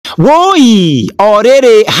Woi,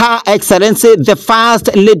 already Her Excellency the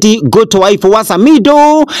First Lady Good Wife wa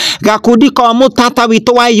Samido gakundi kwa mutata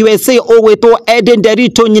wito wa USA o wito Edday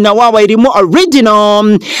nyina wa Wairimu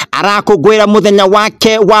original arakugwira muthenya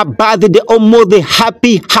wake wa birthday omuthe.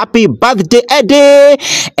 Happy birthday Edday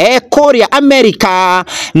kuria America.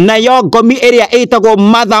 Nayo ngomi iria itagwo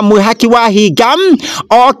Mother Mwihaki wa Hinga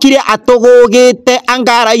okire atugugite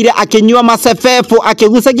angaraire akinyua macefefu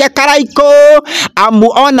akigucagia karaiko amu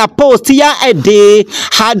ona post ya Edday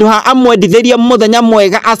handu ha amwendithirie muthenya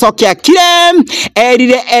mwega acoke akire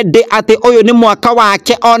erire Edday ati uyu ni mwaka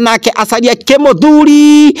wake onake acaria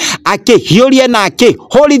kimuthuri akihiurie na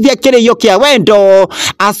akihurithia kirio kia wendo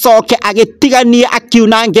acoke agitiganie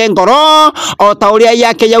akiunange ngoro o ta uria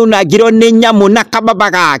yake yaunangirwo ni nyamu na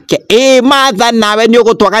kababa gake. Matha nawe ni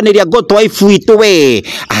ugutwaganiria gutwa ifuitu we.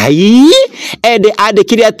 Ai Edday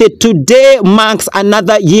andikire ati today marks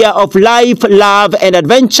another year of life, love and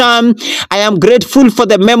adventure. I am grateful for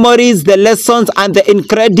the memories, the lessons and the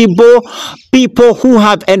incredible people who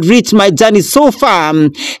have enriched my journey so far.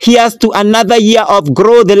 Here's to another year of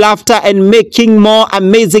growth, laughter and making more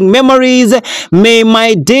amazing memories. May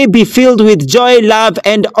my day be filled with joy, love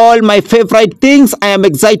and all my favorite things. I am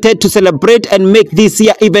excited to celebrate and make this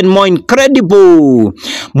year even more incredible.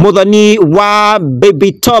 Muthoni wa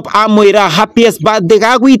Baby Top amwira happiest birthday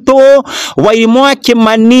gagwito. Wairimu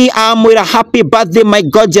Kimani amwira happy birthday my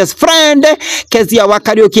gorgeous friend. Kezia wa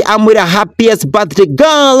Karaoke amwira happiest birthday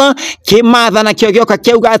girl. Kimatha na kiogioka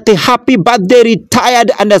kiuga ati happy birthday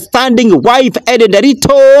retired understanding wife Edday.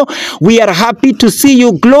 We are happy to see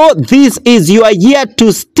you glow. This is your year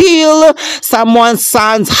to steal someone's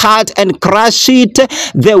son's heart and crush it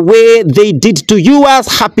the way they did to yours.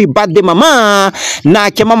 Happy birthday mama. Na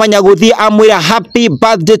Mama Nyaguthi amwira happy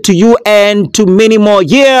birthday to you and to many more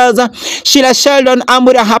years. Sheila Sheldon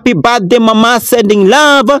amwira happy birthday mama, sending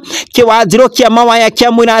love. Kiwajiro kia mama ya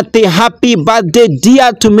kia mwira ati happy birthday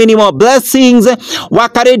dear, to many more blessings.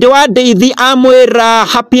 Wakarede wa Deithi amwira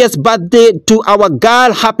happiest birthday to our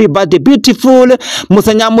girl. Happy birthday beautiful.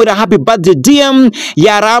 Musanya amwira happy birthday dear.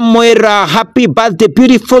 Yara amwira happy birthday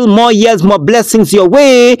beautiful, more years more blessings your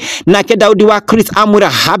way. Na Daudi wa Chris amwira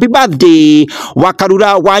happy birthday.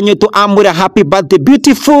 Wakarura Wanyoto amwira happy birthday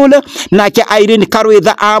beautiful. Na Irene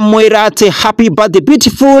Karwetha amwira ati happy birthday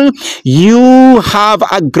beautiful, you have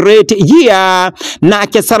a great year. Na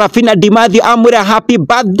Sarafina Dimathi amwira happy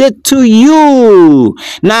birthday to you.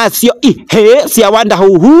 Na sio sia wanda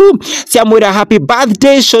huhu sia amwira happy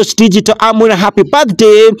birthday. Shosh Digital amwira happy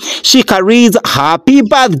birthday. Shikariz happy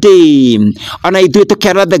birthday. Ona ithuĩ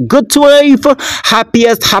tukera the good wife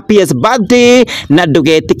happiest birthday. Na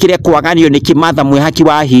ndugetikire Kwaganio ni Kimatha Mwihaki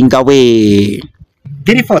wa Hinga we.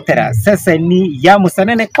 Ngiribotera ceceni ya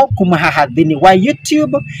Musanene ko kuma haha thini wa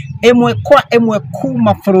YouTube emwe kwa emwe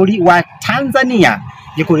kuma bururi wa Tanzania.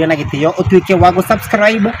 Gikuria na gitio utuike wa go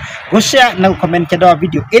subscribe, go share na comment kenda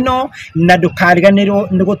video ino na ndukariganirwo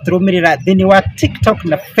ni guturumirira thini wa TikTok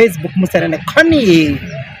na Facebook Musanene koni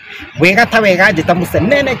wega ta wega njita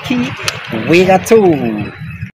Musanene ki wega tu.